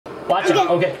Watch out.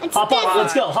 Okay, hop on.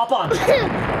 Let's go. Hop on.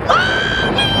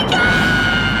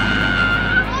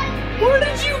 Where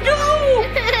did you go?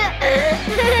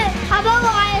 How about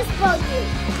I explode you?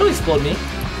 Don't explode me.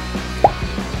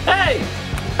 Hey!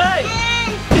 Hey!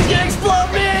 He's gonna explode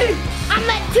me! I'm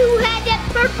a two-headed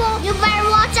purple. You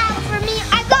better watch out for me.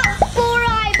 I got 4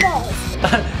 eyeballs.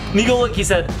 Niko, look, he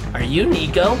said, are you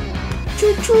Niko?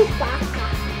 Chewbacca.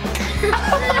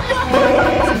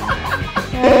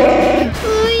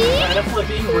 Kind of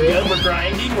flipping, we're good, we're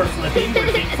grinding, we're flipping,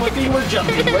 we're kick flipping, we're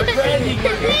jumping, we're grinding,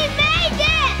 we're We made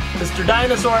it! Mr.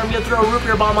 Dinosaur, I'm gonna throw a root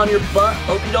beer bomb on your butt.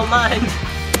 Hope you don't mind.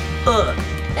 Ugh.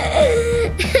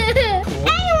 Cool.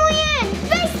 Alien!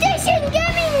 Spacestation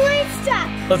Gaming racetrack!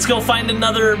 Let's go find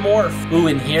another morph. Ooh,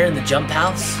 in here in the jump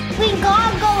house. We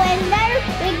gotta go in there.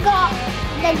 We got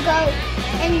the go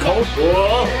in there.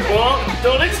 Whoa, whoa,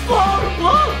 don't explode!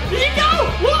 Whoa, here you go!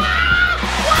 Whoa!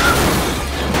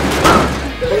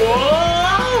 Whoa!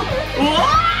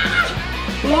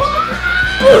 Whoa!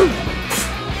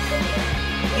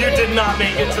 You did not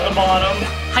make it to the bottom.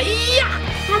 Hiya!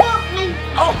 How about my...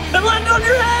 Oh, it landed on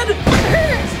your head!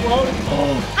 Explode.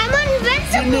 Oh. I'm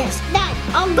invincible. Dad,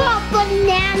 I'll go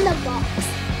banana box.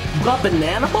 You got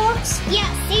banana box? Yeah,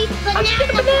 see, How'd you get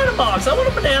a banana box? I want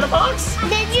a banana box.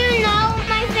 Did you know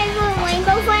my favorite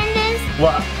rainbow friend is?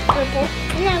 What? Purple.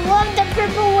 And I love the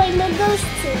purple rainbow ghost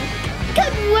too.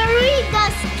 Cause Worry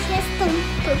does kiss the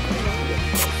purple rainbow.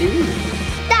 Ooh.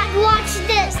 Dad, watch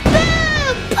this. Boom!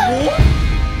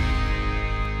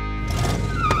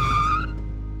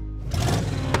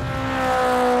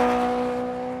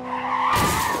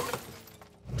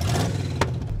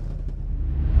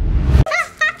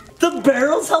 The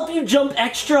barrels help you jump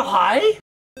extra high?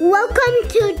 Welcome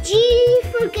to G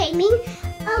for Gaming.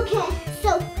 Okay,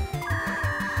 so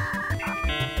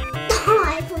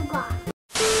I forgot.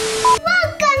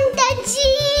 Welcome to G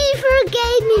for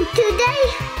Gaming. Today,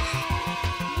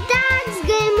 Dad's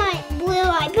getting my blue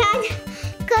iPad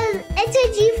because it's a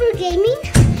G for Gaming,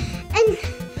 and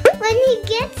when he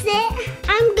gets it,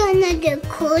 I'm gonna do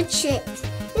cool shit.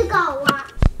 You got what?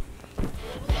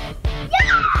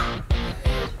 Yeah!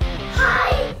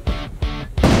 Hi!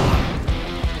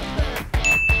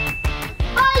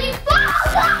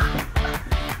 Alibaba!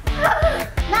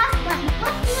 Last one.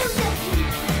 What's the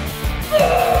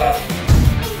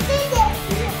I did it!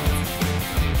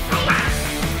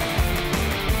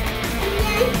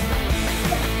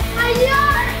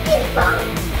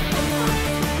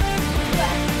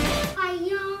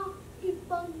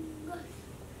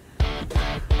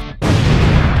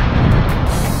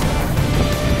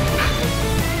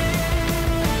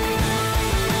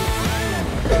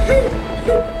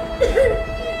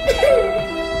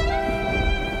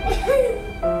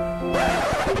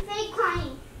 Fake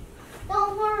crying.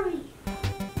 Don't worry.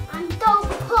 I'm don't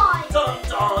cry. Dun,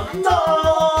 dun,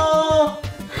 dun.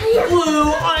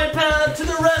 Blue iPad to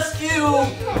the rescue!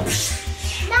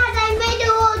 Dad, I made a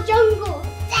little jungle.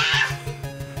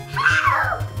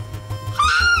 Help!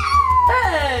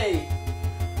 Hey!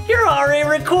 You're already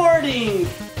recording!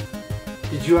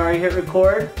 Did you already hit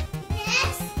record?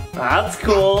 Yes. That's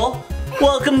cool.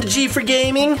 Welcome to G for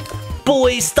Gaming,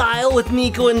 boy style with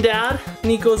Niko and Dad.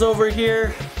 Niko's over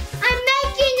here. I'm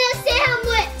making a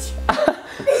sandwich.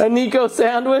 A Niko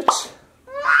sandwich?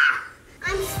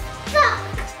 I'm stuck.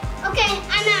 Okay,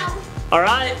 I'm out.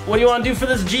 Alright, what do you want to do for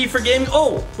this G for Gaming?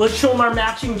 Oh, let's show them our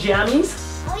matching jammies.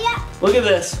 Oh yeah. Look at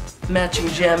this. Matching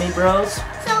jammy bros.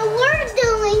 So we're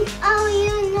doing, oh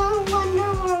you know,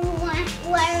 wonder we're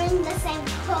wearing the same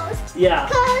clothes. Yeah.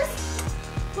 Because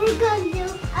we're gonna do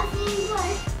a thing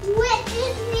where which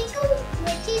is Niko,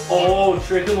 which is Oh,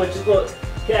 trick and which is look.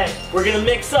 Okay, we're gonna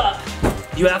mix up.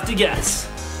 You have to guess.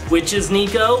 Which is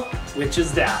Niko, which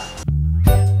is Dad.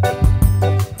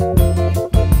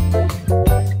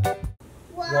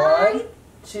 1,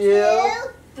 2,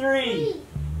 3.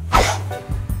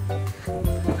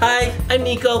 Hi, I'm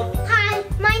Niko. Hi,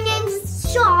 my name's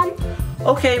Shaun.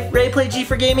 Okay, ready to play G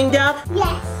for Gaming, Dad?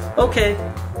 Yes. Okay.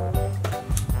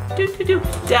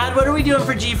 Dad, what are we doing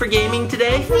for G for Gaming I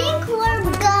today? think we're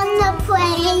gonna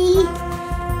play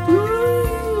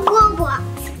Roblox.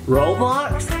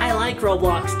 Roblox? I like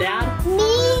Roblox, Dad.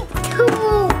 Me too.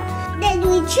 Did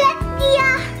we trick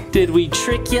ya? Did we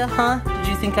trick you, huh? Did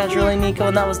you think I was really Niko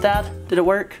and that was Dad? Did it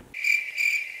work?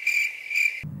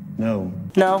 No.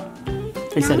 No?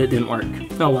 They said it didn't work.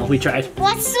 Oh well, we tried.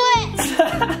 What's this?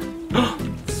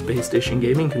 Spacestation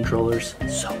Gaming controllers.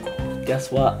 So cool. Guess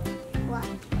what? What?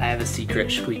 I have a secret.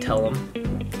 Should we tell them?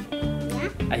 Yeah?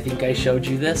 I think I showed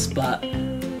you this, but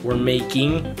we're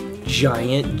making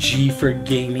giant G for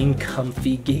gaming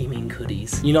comfy gaming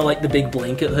hoodies. You know, like the big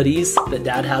blanket hoodies that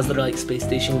Dad has that are like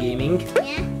Spacestation Gaming?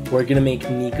 Yeah. We're gonna make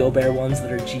Niko Bear ones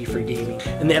that are G for gaming.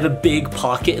 And they have a big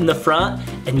pocket in the front,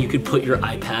 and you could put your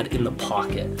iPad in the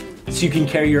pocket. So you can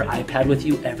carry your iPad with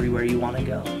you everywhere you wanna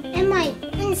go. Am I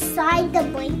inside the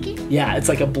blanket? Yeah, it's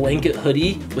like a blanket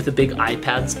hoodie with a big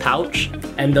iPad's pouch,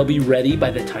 and they'll be ready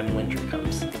by the time winter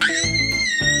comes.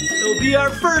 It'll be our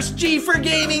first G for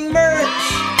gaming merch!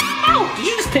 Ow! Did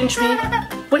you just pinch me?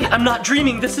 Wait, I'm not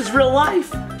dreaming, this is real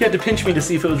life. You had to pinch me to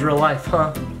see if it was real life,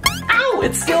 huh? Ow!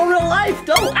 It's still real life!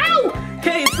 Don't! Ow!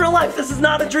 Okay, it's real life. This is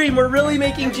not a dream. We're really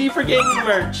making G for gaming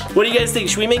merch. What do you guys think?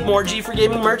 Should we make more G for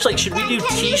gaming merch? Like, should we do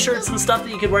t-shirts and stuff that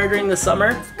you could wear during the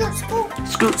summer? Scoop, scoop.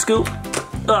 Scoop, scoop.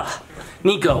 Ugh.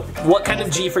 Niko, what kind of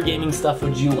G for gaming stuff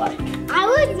would you like? I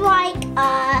would like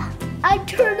a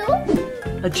turtle.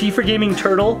 A G for gaming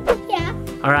turtle? Yeah.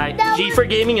 All right, G for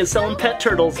gaming is selling pet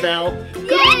turtles now. Come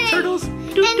on, turtles.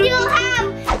 And you'll have,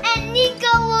 and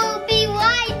Niko will be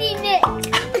riding it.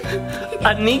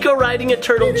 A Niko riding a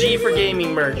turtle G for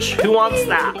gaming merch. Who wants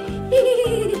that?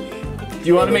 Do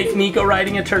you want to make Niko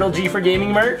riding a turtle G for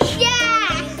gaming merch?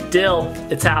 Yeah. Dill,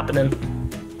 it's happening.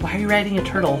 Why are you riding a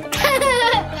turtle? Because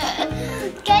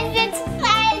it's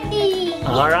funny.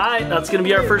 All right, that's gonna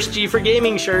be our first G for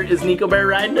gaming shirt. Is Niko Bear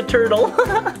riding a turtle?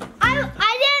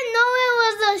 I didn't know it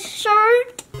was a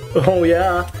shirt. Oh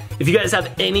yeah. If you guys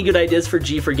have any good ideas for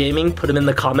G for gaming, put them in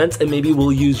the comments, and maybe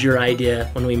we'll use your idea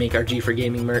when we make our G for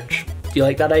gaming merch. Do you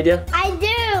like that idea? I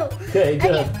do. Okay,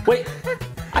 good. Okay. Wait,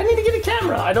 I need to get a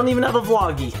camera. I don't even have a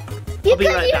vloggy. You I'll be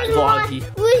could right back, use vloggy.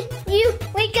 We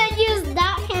could use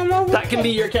that camera. That can be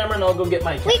your camera, and I'll go get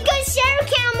my camera. We could share a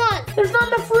camera. There's not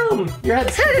enough room. Your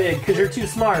head's too big because you're too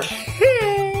smart.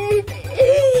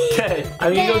 Okay,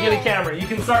 I'm gonna go get a camera. You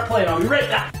can start playing. I'll be right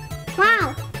back.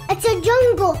 Wow, it's a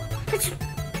jungle. It's a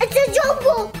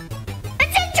jungle.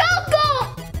 It's a jungle.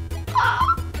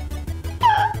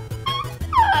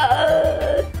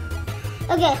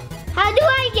 Okay, how do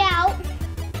I get out?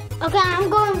 Okay, I'm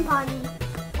going potty.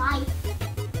 Bye.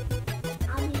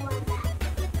 I'll be right back.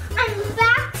 I'm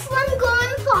back from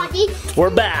going potty. We're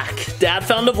back. Dad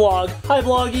found a vlog. Hi,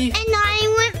 vloggy. And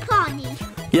I went potty.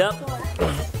 Yep.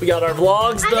 We got our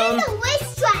vlogs I'm done. in the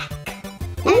racetrack.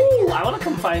 Ooh, I want to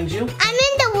come find you. I'm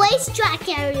in the racetrack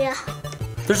area.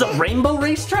 There's a rainbow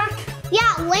racetrack?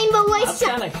 Yeah, rainbow racetrack. That's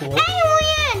kind of cool. Hey,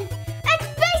 we're in. It's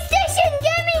Spacestation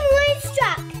Gaming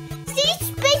racetrack. See,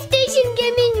 Spacestation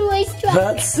Gaming racetrack.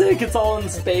 That's sick. It's all in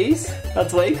space.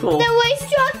 That's way cool. The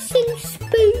racetrack's in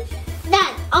space.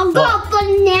 Dad, I've got a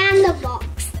banana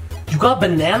box. You got a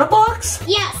banana box?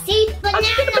 Yeah, see, How'd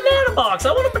you get a banana box?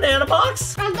 I want a banana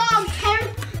box. I got a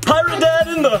carrot. Pirate Dad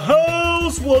in the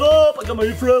house. What up? I got my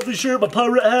Adley shirt, my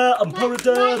pirate hat. I'm Pirate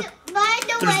Dad. By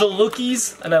the There's the way,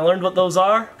 lookies, and I learned what those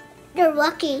are. they're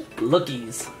lucky.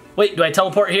 Lookies. Wait, do I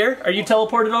teleport here? Are you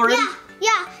teleported already?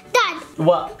 Yeah, Dad.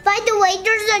 What? By the way,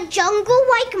 there's a jungle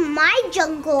like my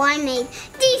jungle I made.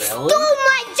 They stole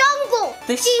my jungle.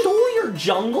 They stole your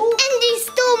jungle? And they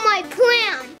stole my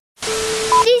plan.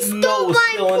 They stole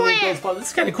my plan. This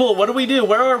is kind of cool. What do we do?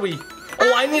 Where are we?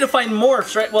 Oh, I need to find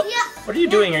morphs, right? Well, Yeah. What are you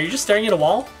doing? Are you just staring at a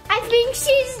wall? I think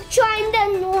she's trying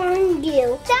to warn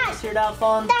you. Dad, Is your dad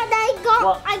fun? Dad,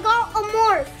 What? I got a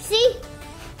morph. See?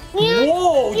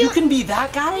 Whoa, you can be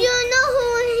that guy? You know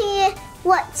who he is?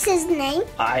 What's his name?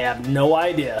 I have no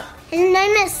idea. His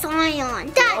name is Shaun.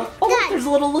 Dad, Oh, look, Dad, there's a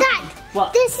little look. Dad,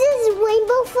 What? this is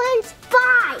Rainbow Friends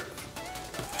 5.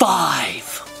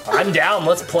 5. I'm down.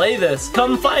 Let's play this.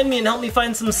 Come find me and help me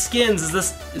find some skins.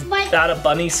 Is that a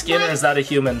bunny skin or is that a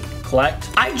human? Collect.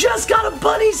 I just got a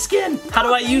bunny skin. How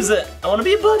do I use it? I want to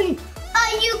be a bunny.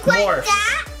 You click Morph.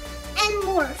 that and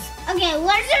morph. Okay,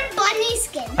 where's your bunny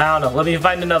skin? I don't know. Let me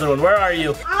find another one. Where are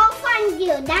you? I'll find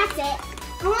you. That's it.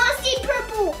 I want to see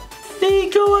purple.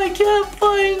 Niko, I can't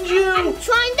find you. I'm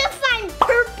trying to find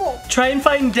purple. Try and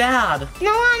find Dad.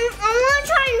 No, I want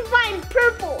to try and find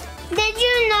purple. Did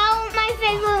you know my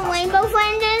favorite rainbow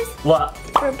friend is? What?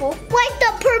 Purple. Like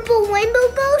the purple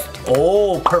rainbow ghost.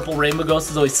 Oh, purple rainbow ghost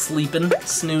is always sleeping,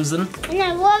 snoozing. And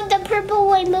I love the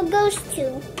purple rainbow ghost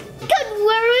too. Good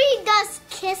worry does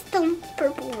kiss the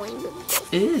purple rainbow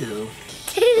ghost. Ew.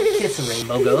 Kiss a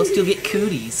rainbow ghost, you'll get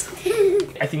cooties.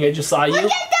 I think I just saw you.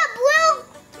 Look at the blue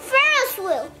Ferris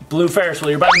wheel. Blue Ferris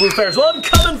wheel, you're buying blue Ferris wheel. I'm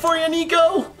coming for you,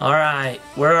 Niko. All right,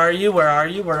 where are you? Where are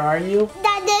you? Where are you?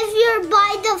 That if you're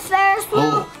by the Ferris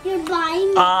wheel, you're buying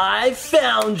me. I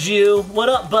found you. What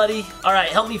up, buddy? All right,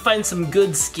 help me find some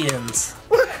good skins.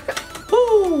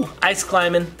 Woo! Ice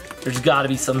climbing. There's got to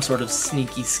be some sort of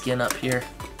sneaky skin up here.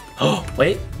 Oh,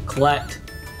 wait. Collect.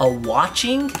 A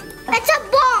watching? It's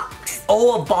a box.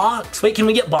 Oh, a box. Wait, can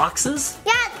we get boxes?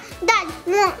 Yeah, Dad,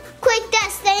 click that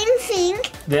same thing.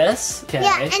 This? Okay.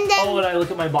 Yeah, and then... Oh, when I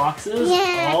look at my boxes?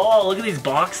 Yeah. Oh, look at these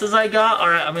boxes I got. All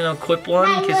right, I'm gonna equip one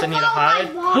in case I need to hide.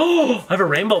 Oh, I have a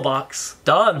rainbow box.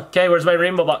 Done. Okay, where's my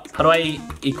rainbow box? How do I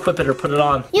equip it or put it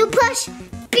on? You push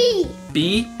B.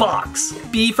 B, box.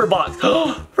 B for box.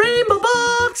 Oh, rainbow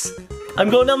box! I'm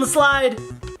going down the slide.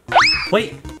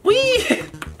 Wait, wee!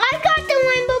 I got the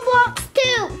rainbow box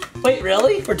too. Wait,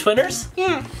 really? We're twinners?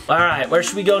 Yeah. All right, where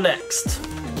should we go next?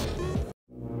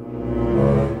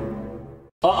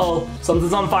 Uh-oh,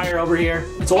 something's on fire over here.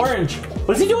 It's orange.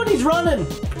 What is he doing? He's running.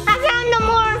 I found a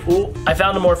morph. Oh, I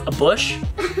found a morph. A bush?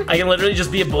 I can literally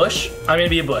just be a bush. I'm gonna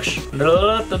be a bush.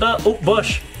 Oh,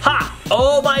 bush. Ha!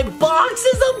 Oh, my box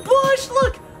is a bush.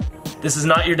 Look. This is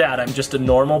not your dad. I'm just a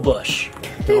normal bush.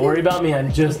 Don't worry about me.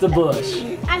 I'm just a bush.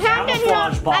 I found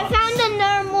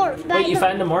another morph. Wait, you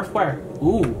found a morph where?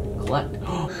 Ooh, collect.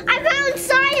 I found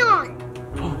Cyan.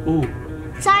 Ooh.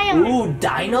 Cyan. Ooh,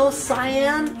 dino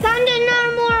cyan? Found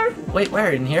another morph. Wait,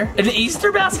 where? In here? In an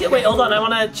Easter basket? Wait, hold on. I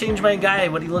want to change my guy,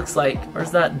 what he looks like.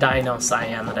 Where's that dino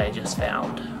cyan that I just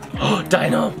found? Oh,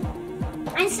 dino.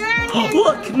 I found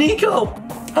Look, Niko.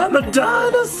 I'm a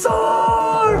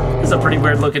dinosaur. This is a pretty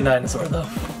weird looking dinosaur, though.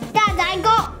 Dad, I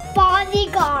got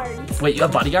bodyguards. Wait, you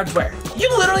have bodyguards where? You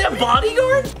literally have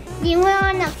bodyguards? You went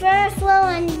on the first wheel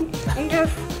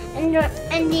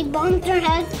and they bumped their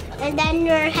heads and then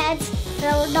their heads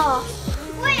fell off.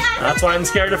 Wait, That's why I'm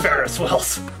scared of Ferris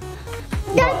wheels.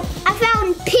 Dad, I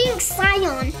found pink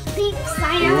Cyan. Pink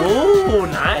Cyan. Ooh,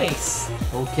 nice.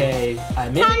 Okay,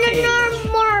 I'm in a cage. Found another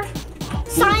morph.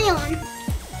 Cyan.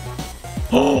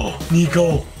 Oh,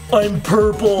 Niko, I'm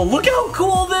purple. Look how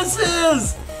cool this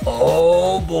is.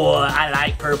 Oh boy, I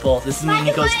like purple. This is me and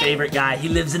Niko's favorite guy. He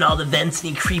lives in all the vents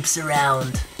and he creeps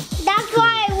around. That's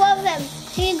why I love him.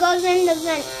 He goes in the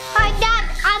vent. Hi, Dad.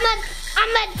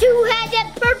 I'm a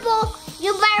two-headed purple.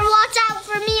 You better watch out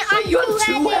for me. I'm You have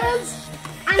two-headed. 2 heads?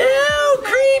 Ew,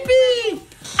 creepy.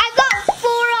 I got 4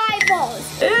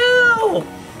 eyeballs. Ew.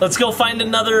 Let's go find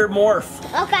another morph.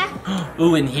 Okay.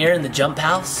 Ooh, in here in the jump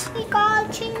house. We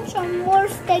gotta change some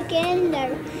morphs to get in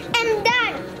there. And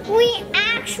Dad, we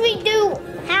actually do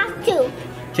have to.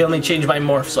 Okay, let me change my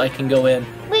morph so I can go in.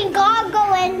 We gotta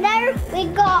go in there. We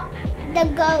got to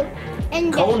go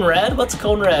in there. Cone red? What's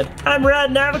cone red? I'm red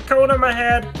and I have a cone on my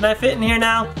head. Can I fit in here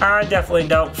now? I definitely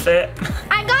don't fit.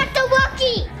 I got the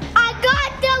Wookie. I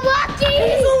got the Wookie.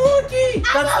 He's a Wookie.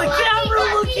 That's the camera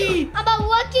Wookie. I'm a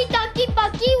Wookie, Ducky,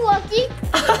 Bucky, Wookie.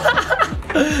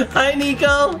 Hi,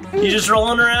 Niko. You just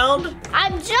rolling around?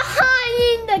 I'm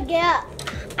trying to get.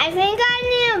 I think I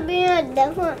need to be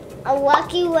a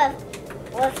Wookie with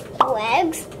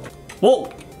legs. Whoa,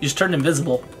 you just turned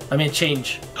invisible. I'm gonna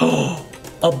change. Oh,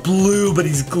 a blue, but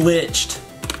he's glitched.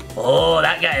 Oh,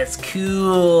 that guy is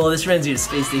cool. This reminds me of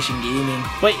Spacestation Gaming.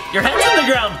 Wait, your head's on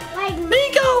the ground. Like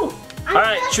Niko! All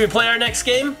right, should we play our next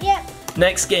game? Yep.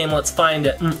 Next game, let's find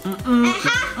it. How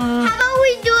about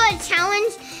we do a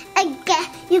challenge?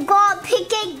 You gotta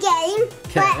pick a game,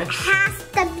 but it has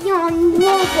to be on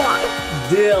Roblox.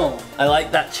 Deal. I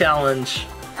like that challenge.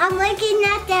 I'm looking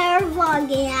at their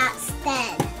vlogging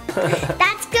instead.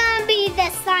 That's gonna be the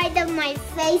side of my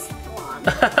face vlog.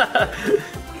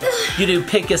 You do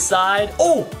pick a side.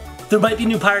 Oh, there might be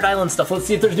new Pirate Island stuff. Let's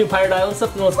see if there's new Pirate Island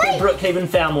stuff. Then let's play Brookhaven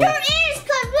Family. There is,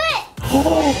 cause look.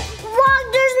 Oh. Wow,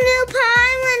 there's new Pirate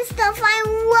Island stuff. I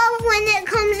love when it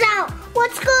comes out.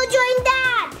 Let's go join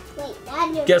Dad. Wait,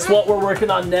 Dad. Guess what we're working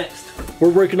on next? We're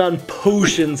working on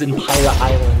potions in Pirate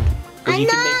Island. Where you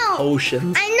can make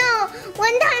potions. I know.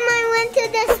 One time I went to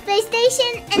the space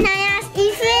station and I asked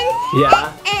Ethan.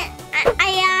 Yeah. And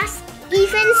I asked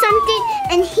Ethan something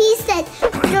and he said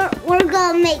we're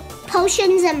gonna make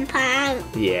potions and Pirate.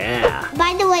 Yeah.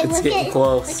 By the way, It's getting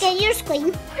close. Look at your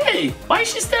screen. Hey, why is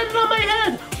she standing on my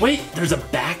head? Wait, there's a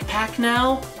backpack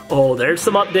now? Oh, there's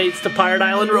some updates to Pirate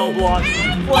Island Roblox.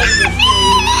 What is this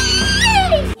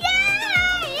game?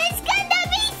 Yay! It's gonna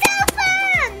be so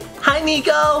fun! Hi,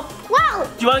 Niko. Wow!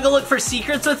 Do you want to go look for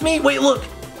secrets with me? Wait, look.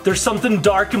 There's something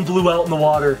dark and blue out in the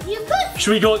water. You could.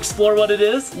 Should we go explore what it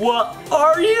is? What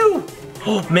are you?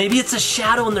 Oh, maybe it's a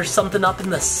shadow and there's something up in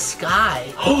the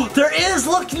sky. Oh, there is!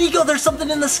 Look, Niko, there's something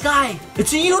in the sky.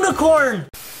 It's a unicorn.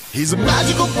 He's a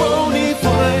magical pony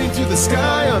flying to the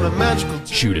sky on a magical...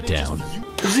 Shoot it down.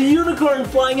 There's a unicorn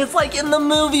flying. It's like in the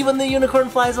movie when the unicorn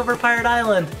flies over Pirate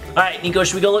Island. All right, Niko,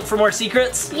 should we go look for more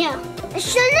secrets? Yeah. It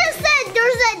shouldn't have said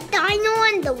there's a dino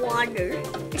in the water.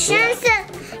 It shouldn't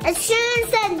have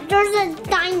said there's a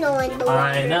dino in the water.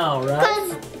 I know, right?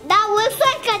 Because that looks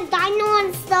like a dino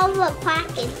instead of a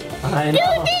kraken. I Do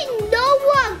know. they know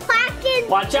what krakens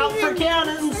Watch out for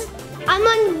cannons. I'm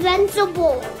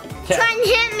invincible. Okay. Try and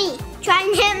hit me. Try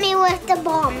and hit me with the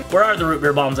bomb. Where are the root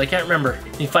beer bombs? I can't remember.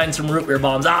 Let me find some root beer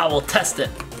bombs. Ah, we'll test it.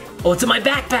 Oh, it's in my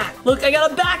backpack. Look, I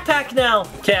got a backpack now.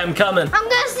 Okay, I'm coming. I'm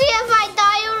gonna see if I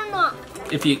die or not.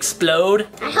 If you explode.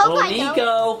 I hope I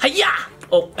Niko. Hi-ya!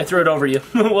 Oh, I threw it over you.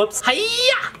 Whoops.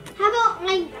 Hi-ya! How about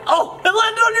my... Oh, it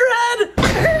landed on your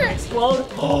head. Explode.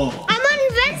 Oh. I'm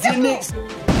invincible.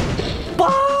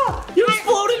 Ah, you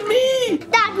exploded me.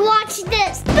 Dad, watch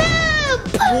this. Boom!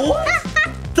 What?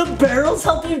 The barrels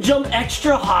help you jump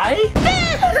extra high?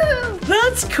 Boom!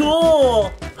 That's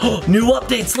cool. New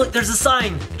updates. Look, there's a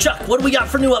sign. Chuck, what do we got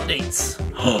for new updates?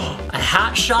 A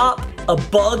hat shop, a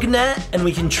bug net, and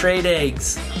we can trade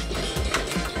eggs.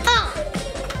 Oh,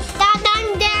 Dad,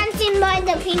 I'm dancing by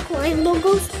the pink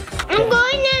rainbows. I'm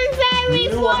going in fairy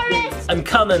forest. I'm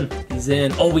coming. He's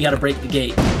in. Oh, we gotta break the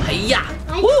gate. Hiya!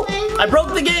 Woo! I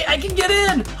broke the gate. I can get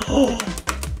in. Oh,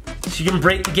 so you can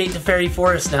break the gate to fairy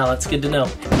forest now. That's good to know.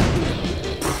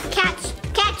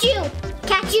 Catch you.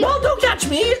 No, don't catch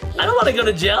me. I don't want to go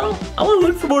to jail. I want to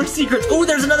look for more secrets. Oh,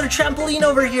 there's another trampoline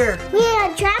over here. We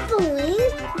had a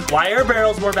trampoline. Why are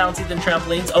barrels more bouncy than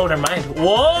trampolines? Oh, never mind.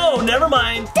 Whoa, never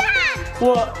mind. Dad!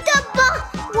 What? The bug!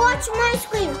 Watch my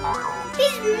screen.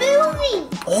 He's moving.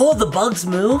 Oh, the bugs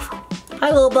move.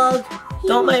 Hi, little bug.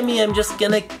 Don't mind me. I'm just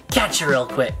gonna catch you real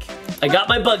quick. I got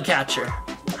my bug catcher.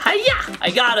 Hiya!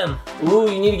 I got him. Ooh,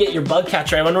 you need to get your bug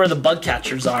catcher. I wonder where the bug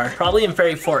catchers are. Probably in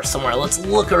Fairy Forest somewhere. Let's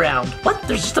look around. What?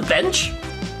 There's just a bench?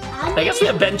 I guess we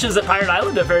have benches at Pirate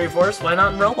Island at Fairy Forest. Why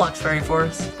not in Roblox Fairy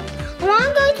Forest? I want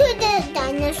to go to the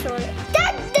dinosaur.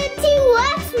 The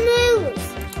T-Rex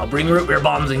moves. I'll bring root beer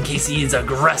bombs in case he's an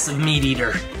aggressive meat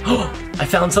eater. Oh, I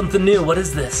found something new. What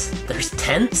is this? There's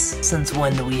tents? Since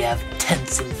when do we have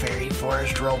tents in Fairy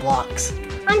Forest Roblox?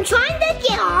 I'm trying to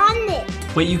get on it.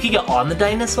 Wait, you can get on the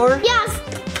dinosaur? Yes.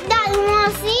 Dad, you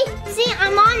wanna see? See,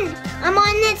 I'm on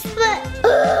its foot.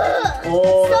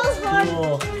 Oh, so hard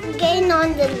cool. getting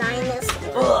on the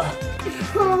dinosaur.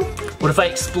 What if I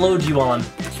explode you on?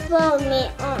 Explode me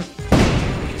on.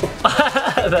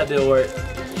 That didn't work.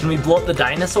 Can we blow up the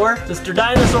dinosaur? Mr.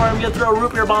 Dinosaur, I'm gonna throw a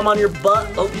root beer bomb on your butt.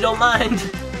 Hope you don't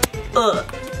mind. Oh,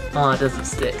 it doesn't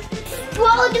stick.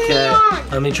 Explode me on.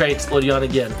 Let me try to explode you on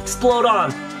again. Explode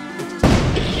on.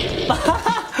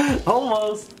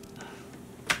 Almost.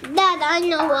 Dad, I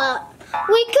know what.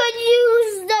 We could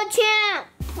use the champ.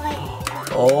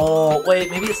 Oh,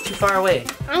 wait, maybe it's too far away.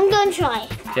 I'm gonna try.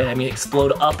 Okay, I'm gonna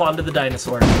explode up onto the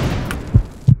dinosaur.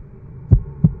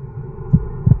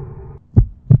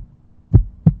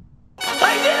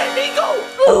 I did it, Niko!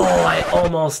 Oh, I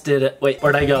almost did it. Wait,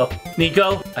 where'd I go?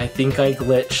 Niko? I think I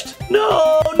glitched.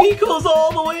 No, Niko's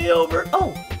all the way over.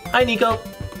 Oh, hi, Niko.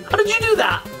 How did you do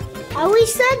that? I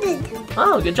always said it.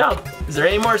 Oh, good job. Is there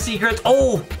any more secrets?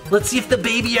 Oh, let's see if the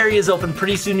baby area is open.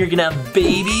 Pretty soon you're gonna have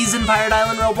babies in Pirate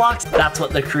Island Roblox. That's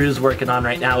what the crew's working on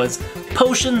right now is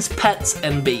potions, pets,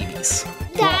 and babies.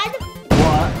 Dad?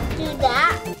 What? Do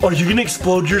that. Are you gonna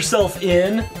explode yourself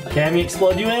in? Can we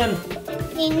explode you in?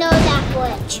 You know that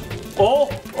glitch.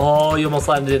 Oh, you almost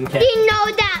landed in, Ken. You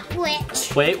know that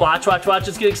glitch. Wait, watch.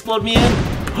 It's gonna explode me in.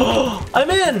 Oh, I'm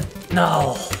in.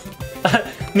 No.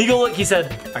 Niko, look, he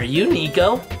said, are you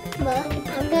Niko? But I'm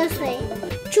gonna say,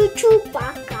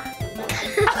 Chewbacca.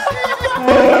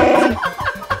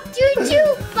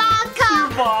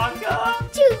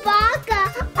 Chewbacca.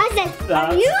 I said,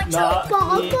 are you Not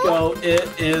Chewbacca? Niko, it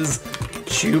is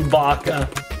Chewbacca.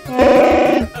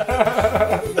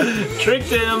 Tricked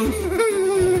him.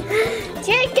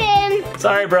 Chicken.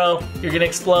 Sorry, bro. You're gonna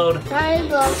explode. Sorry,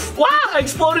 bro. Wow, I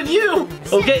exploded you.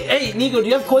 Okay, hey, Niko, do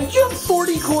you have coins? You have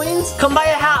 40 coins? Come buy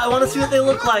a hat. I want to see what they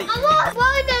look like. I want to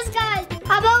explode this guy.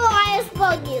 How about I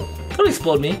explode you? Don't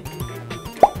explode me.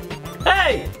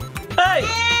 Hey!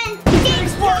 And you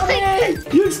explode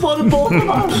me. You exploded both of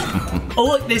us. Oh,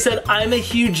 look, they said, I'm a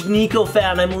huge Niko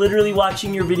fan. I'm literally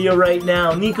watching your video right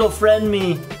now. Niko, friend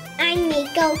me. I'm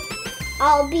Niko.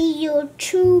 I'll be your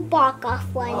Chewbacca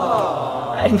friend.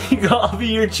 And Niko, I'll be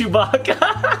your Chewbacca.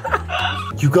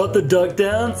 You got the duck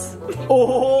dance?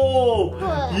 Oh,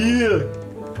 yeah.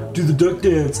 Do the duck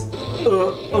dance.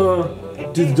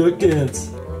 Do the duck dance.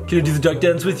 Can I do the duck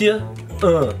dance with you?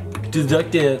 Do the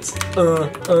duck dance.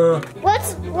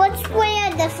 Let's play a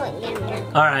different game then.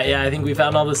 Alright, yeah, I think we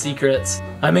found all the secrets.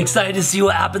 I'm excited to see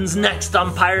what happens next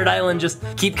on Pirate Island. Just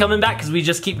keep coming back because we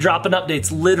just keep dropping updates.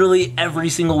 Literally every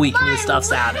single week new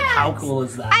stuff's added. How cool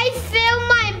is that? I feel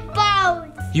my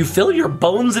bones. You feel your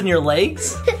bones in your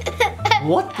legs?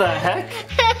 What the heck?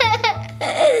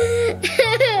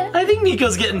 I think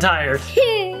Niko's getting tired.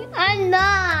 I'm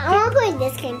not. I want to play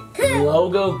this game.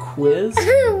 Logo quiz?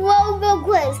 Logo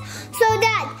quiz. So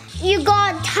that you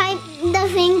gotta type the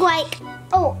thing like,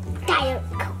 oh, Diet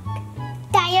Coke.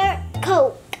 Diet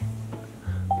Coke.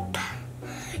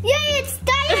 Yeah, it's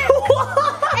Diet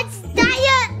Coke. It's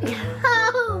Diet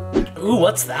Coke. Ooh,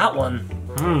 what's that one?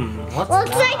 What's Looks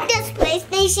that? like the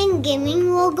Spacestation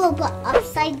Gaming logo, but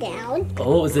upside down.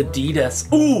 Oh, it's Adidas.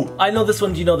 Ooh, I know this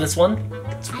one. Do you know this one?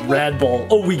 It's Red Bull.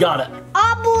 Oh, we got it.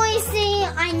 Oh boy, see,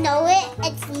 I know it.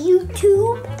 It's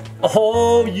YouTube.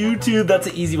 Oh, YouTube. That's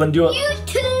an easy one. Do it.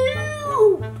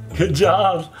 YouTube. Good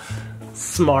job.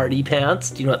 Smarty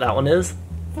Pants. Do you know what that one is?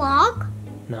 Vlog.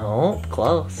 No,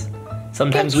 close.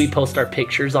 Sometimes we post our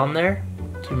pictures on there. Do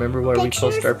you remember where we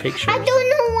post our pictures? I don't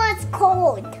know what's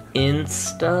called.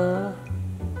 Instagram?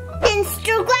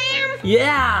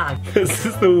 Yeah! This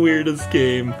is the weirdest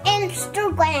game.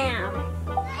 Instagram.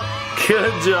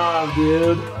 Good job,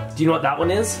 dude. Do you know what that one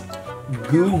is?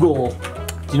 Google.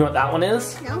 Do you know what that one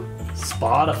is? No.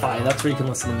 Spotify. That's where you can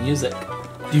listen to music.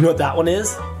 Do you know what that one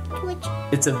is? Twitch.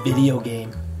 It's a video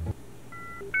game.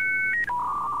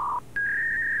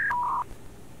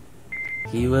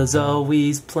 He was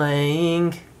always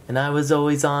playing, and I was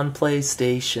always on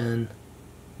PlayStation.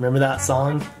 Remember that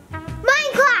song?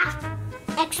 Minecraft.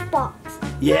 Xbox.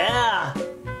 Yeah!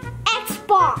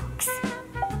 Xbox.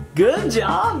 Good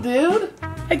job, dude!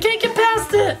 I can't get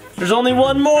past it! There's only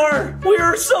one more! We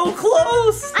are so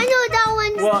close! I know that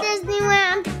one's What?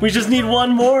 Disneyland. We just need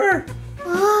one more!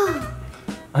 Oh.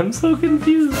 I'm so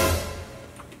confused.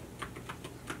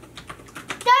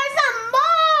 There's a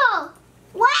mall.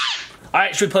 What?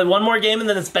 Alright, should we play one more game and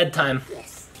then it's bedtime?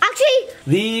 Yes. Actually,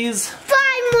 These... 5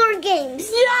 more games.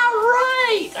 Yeah,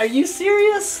 right! Are you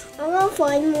serious? I want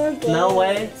 5 more games. No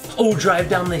way. Oh, drive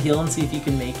down the hill and see if you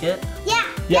can make it. Yeah.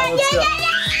 Yeah, let's go.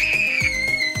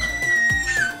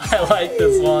 I like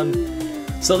this one.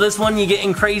 So this one, you get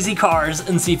in crazy cars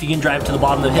and see if you can drive to the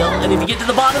bottom of the hill. And if you get to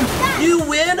the bottom, you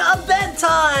win a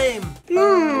bedtime!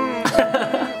 Dad,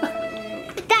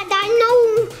 I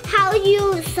know how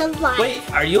you survive. Wait,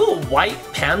 are you a white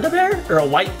panda bear? Or a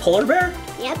white polar bear?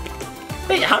 Yep.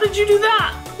 Wait, how did you do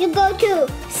that? You go to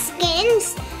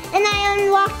skins, and I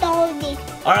unlocked all of these.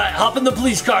 All right, hop in the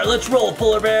police car. Let's roll,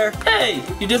 polar bear. Hey,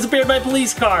 you disappeared my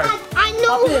police car. I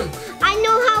Hop in.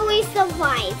 know how we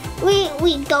survive.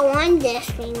 We go on this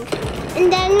thing, and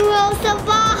then we'll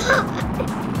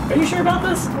survive. Are you sure about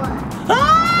this? What?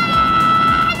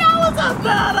 Ah, that was a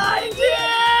bad idea!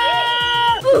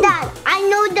 Dad, I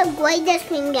know the greatest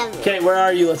thing ever. Okay, where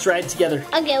are you? Let's ride together.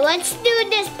 Okay, let's do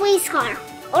this police car.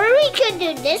 Or we could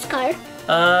do this car.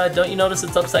 Don't you notice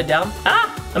it's upside down? Ah,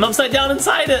 I'm upside down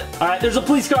inside it. All right, there's a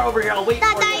police car over here. I'll wait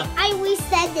Dad, for you. I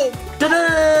reset it.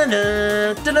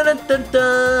 Da-da-da,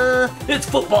 da-da-da-da-da. It's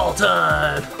football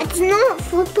time. It's not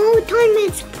football time,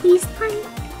 it's police time.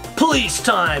 Police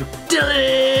time.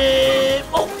 Da-da.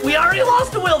 Oh, we already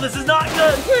lost the wheel. This is not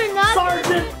good. We're not.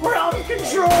 Sergeant, we're out of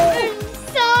control.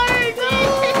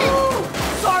 Sergeant.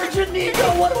 Sergeant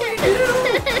Niko, what do we do?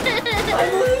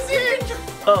 I'm losing control.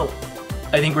 Oh,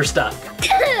 I think we're stuck.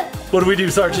 What do we do,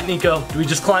 Sergeant Niko? Do we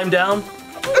just climb down?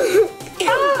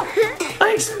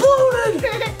 I exploded!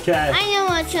 Okay, I know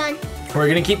what's on. we're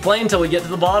gonna keep playing until we get to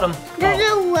the bottom. There's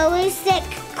a really sick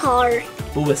car.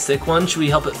 Ooh, a sick one. Should we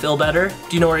help it feel better?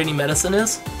 Do you know where any medicine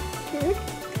is?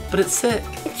 But it's sick.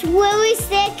 It's really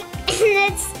sick,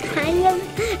 and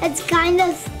it's kind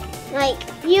of like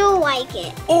you like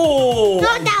it. Oh!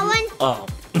 Not that one. Oh,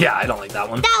 yeah, I don't like that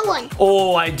one. That one.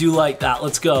 Oh, I do like that.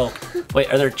 Let's go. Wait,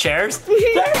 are there chairs?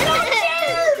 There's no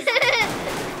chairs!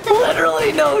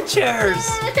 Literally no chairs.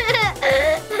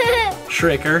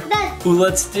 Shricker. Ooh,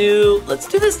 let's do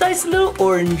this nice little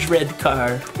orange red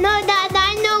car. No, Dad,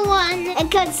 I know one. It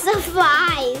could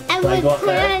survive I every go up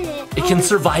there? planet. It can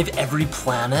survive every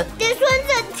planet? This one's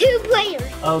a 2 player,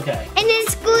 Okay. and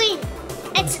it's green.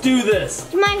 Let's do this.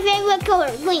 My favorite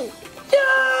color, green.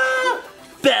 Yeah!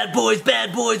 Bad boys,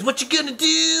 what you gonna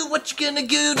do? What you gonna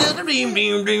do?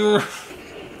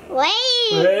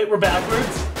 Wait. Wait, we're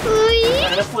backwards. Wait.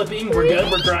 Kind of flipping, we're good,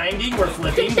 we're grinding, we're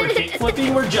flipping, we're kick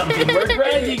flipping, we're jumping, we're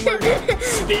grinding, we're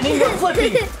spinning, we're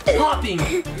flipping, hopping,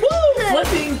 woo,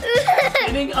 flipping,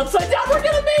 spinning, upside down, we're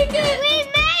gonna make it! We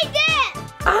made it!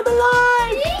 I'm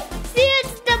alive! See,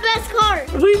 it's the best car.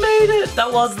 We made it!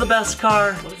 That was the best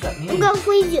car. What does that mean? I'm gonna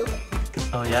freeze you.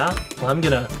 Oh yeah? Well,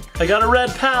 I got a red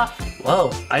path.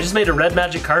 Whoa, I just made a red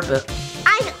magic carpet.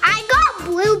 I got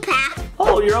blue path.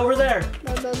 Oh, you're over there.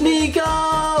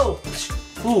 Niko!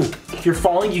 Ooh, if you're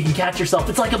falling, you can catch yourself.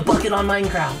 It's like a bucket on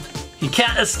Minecraft. You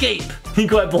can't escape.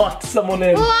 Niko, I blocked someone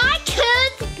in. Well, I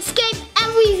could escape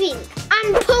everything.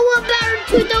 I'm Polar Bear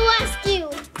to the rescue.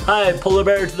 Hi, polar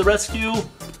bear to the rescue.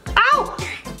 Ow!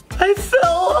 I fell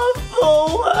off the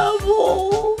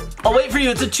level. I'll wait for you.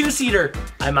 It's a 2-seater.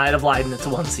 I might have lied and it's a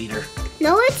 1-seater.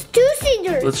 No, it's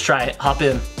 2-seater. Let's try it. Hop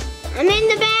in. I'm in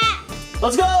the back.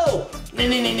 Let's go!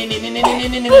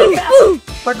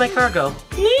 Where'd my car go?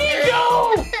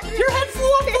 Niko! Your head flew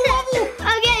off the level!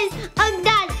 Okay,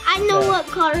 Dad, I know what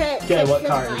car it is. Okay, what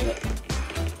car is it?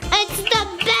 It's the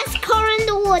best car in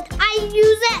the world. I use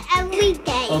it every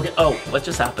day. Okay, oh, what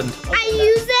just happened? I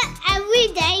use it every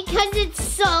day because it's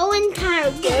so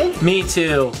intelligent. Me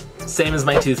too. Same as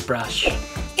my toothbrush.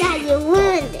 Dad, you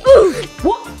ruined it.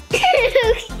 What?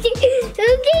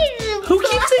 Who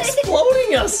keeps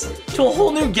exploding us to a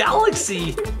whole new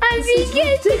galaxy? I think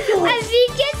it's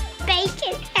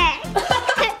bacon head.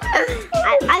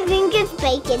 I think it's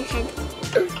bacon head.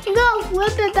 Go,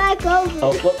 flip it back over.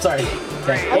 Oh, whoops, sorry.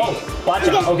 Okay. Whoa, watch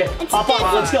out. Okay, hop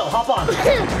on. Let's go. Hop on.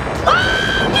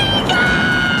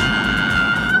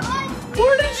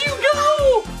 Where did you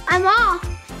go? I'm off.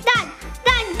 Dad,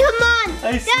 come on.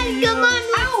 I see Dad, you. come on.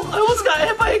 Ow, I almost got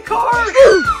hit by a car.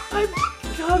 I'm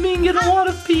coming in a lot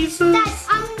of pieces. Dad,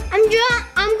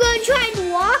 I'm gonna try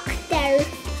to walk there.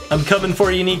 I'm coming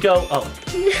for you, Niko. Oh.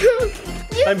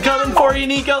 I'm coming for you,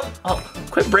 Niko. Oh,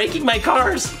 quit breaking my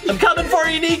cars. I'm coming for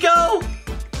you, Niko.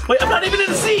 Wait, I'm not even in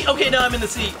the seat. Okay, now I'm in the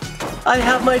seat. I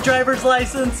have my driver's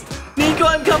license. Niko,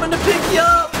 I'm coming to pick you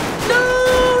up.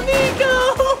 No,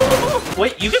 Niko.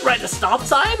 Wait, you can ride a stop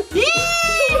sign?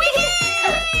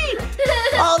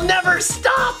 I'll never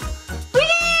stop.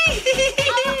 This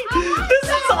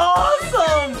is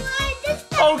awesome.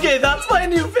 Okay, that's my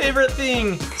new favorite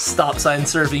thing. Stop sign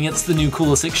surfing. It's the new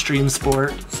coolest extreme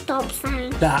sport. Stop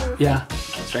sign. That, yeah.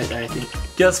 It's right there, I think.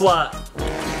 Guess what?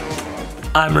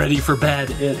 I'm ready for bed.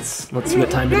 Let's see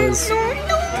what time it is.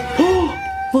 Oh,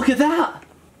 look at that.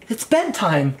 It's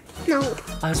bedtime. No.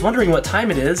 I was wondering what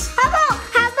time it is. How about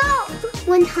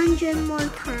 100 more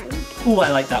times? Ooh,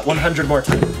 I like that. 100 more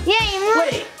times. Yeah, you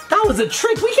want? Wait, that was a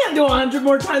trick. We can't do 100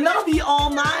 more times. That'll be all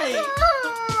night.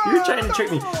 You're trying to trick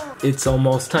me. It's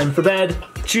almost time for bed.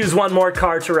 Choose one more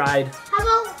car to ride. How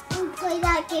about we play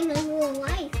that game in real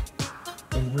life?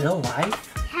 In real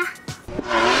life? Yeah.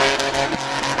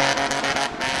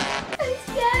 I'm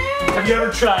scared. Have you ever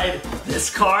tried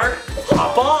this car?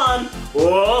 Hop on.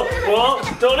 Whoa, whoa,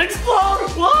 don't explode.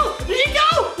 Whoa, there you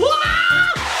go. Whoa,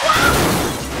 whoa.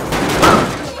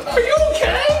 Are you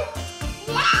okay?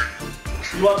 Yeah.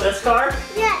 You want this car?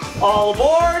 Yeah. All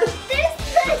aboard.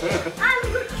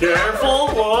 Careful.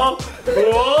 Whoa,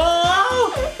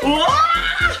 whoa,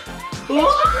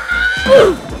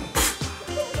 whoa.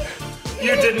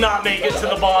 You did not make it to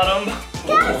the bottom.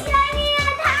 Gosh, I need a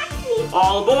taxi.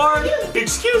 All aboard.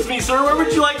 Excuse me, sir. Where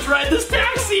would you like to ride this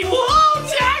taxi? Whoa,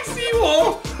 taxi.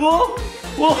 Whoa, whoa,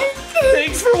 whoa.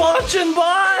 Thanks for watching.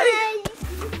 Bye.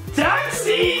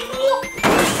 Taxi.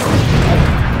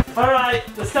 All right,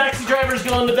 this taxi driver's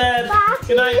going to bed.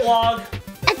 Good night, vlog.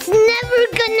 It's never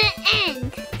gonna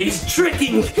end. He's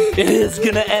tricking. It is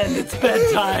gonna end. It's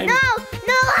bedtime. No, I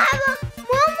have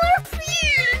one more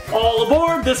plan. All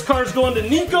aboard. This car's going to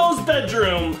Niko's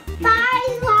bedroom.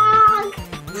 Bye, vlog.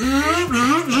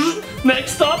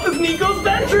 Next stop is Niko's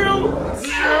bedroom.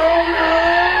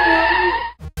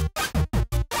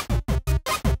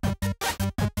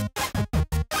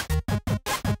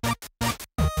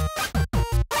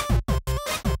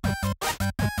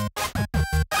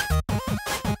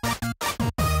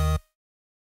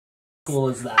 Cool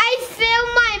is that? I feel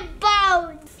my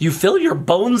bones. You feel your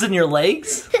bones in your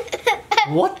legs?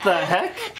 What the heck?